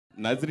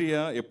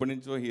నజ్రియా ఎప్పటి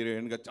నుంచో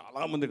హీరోయిన్గా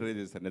చాలామంది ట్రై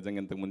చేశారు నిజంగా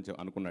ఇంతకు ముందు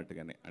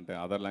అనుకున్నట్టుగానే. అంటే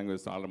అదర్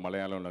లాంగ్వేజ్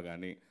మలయాళంలో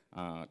కానీ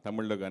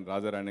తమిళ్లో కానీ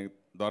రాజారాణి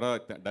ద్వారా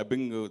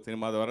డబ్బింగ్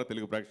సినిమా ద్వారా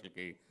తెలుగు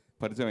ప్రేక్షకులకి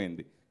పరిచయం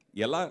అయింది.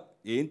 ఎలా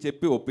ఏం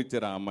చెప్పి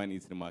ఒప్పించారు ఆ అమ్మాయిని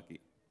ఈ సినిమాకి?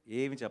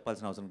 ఏమి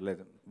చెప్పాల్సిన అవసరం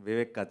లేదు,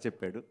 వివేక్ కథ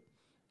చెప్పాడు,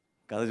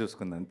 కథ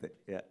చూసుకుంది అంతే.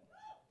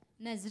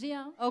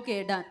 Nazriya. Okay,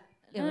 done.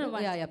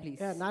 Yeah, please.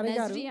 Yeah,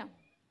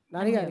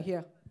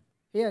 Nazriya.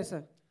 Here,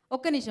 sir.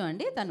 ఒక్క నిమిషం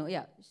అండి తను.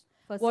 Yeah.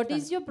 What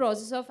is your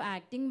process of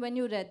acting when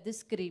you read the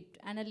script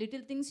and a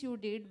little things you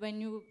did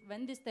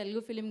when this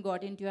Telugu film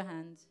got into your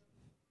hands?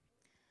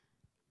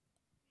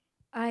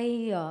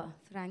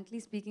 Frankly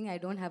speaking, I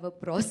don't have a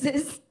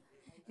process.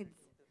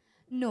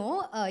 No,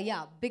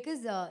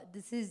 because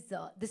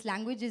this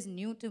language is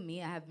new to me.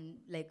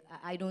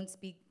 I don't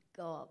speak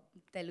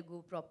Telugu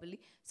properly,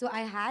 so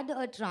I had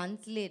a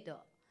translator.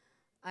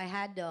 I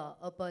had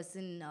a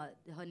person,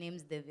 her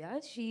name's Divya.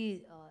 She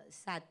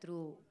sat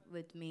through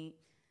with me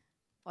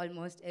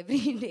almost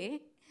every day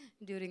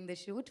during the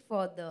shoot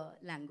for the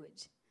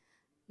language.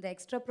 The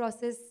extra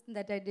process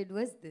that I did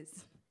was this.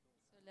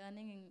 So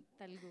learning in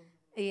Telugu.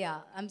 Yeah,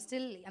 I'm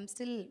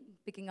still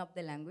picking up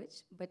the language,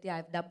 but yeah,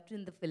 I've dubbed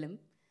in the film.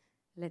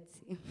 Let's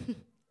see.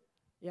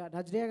 Yeah,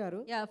 Nazriya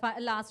garu. Yeah,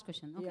 last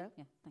question. Okay.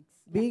 Yeah, thanks.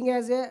 Being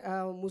as a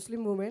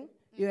Muslim woman,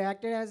 you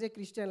acted as a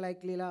Christian like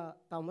Leela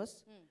Thomas,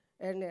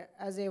 and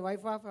as a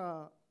wife of a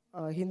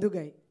Hindu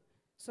guy.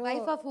 So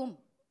Wife of whom?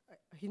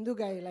 Hindu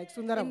guy like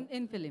Sundaram.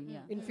 In film,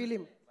 yeah.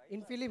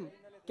 In film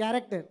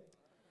character.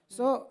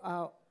 So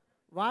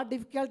what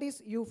difficulties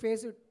you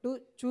face to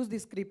choose the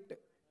script?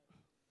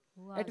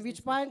 At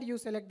which point you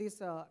select this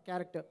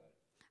character?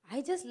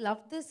 I just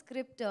loved the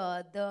script.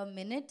 The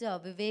minute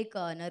Vivek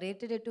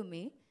narrated it to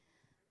me,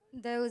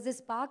 there was a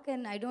spark,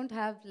 and I don't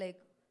have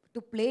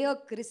to play a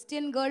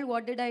Christian girl.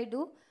 What did I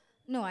do?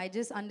 No, I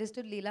just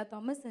understood Leela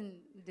Thomas and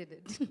did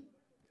it.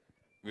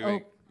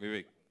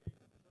 Vivek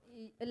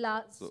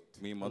Last. So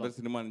మీ మొదటి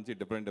cinema నుంచి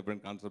different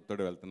concept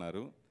తోటి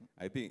వెళ్తున్నారు.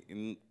 అయితే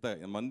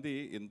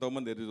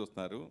ఎంతోమంది ఎదురు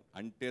చూస్తున్నారు.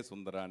 అంటే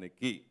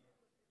సుందరానికి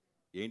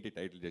ఏంటి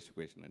టైటిల్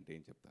జస్టిఫికేషన్ అంటే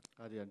ఏం చెప్తారు?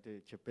 అది అంటే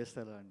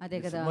చెప్పేస్తారా? అదే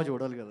కదా. సినిమా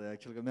చూడాలి కదా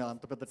యాక్చువల్గా. మేము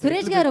అంత పెద్ద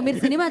సురేష్ గారు మీరు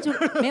సినిమా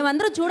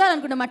మేమందరూ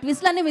చూడాలనుకుంటాం. మా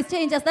ట్విస్ట్లన్నీ మిస్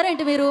చేయించేస్తారా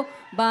ఏంటి మీరు?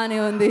 బాగానే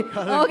ఉంది.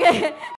 ఓకే.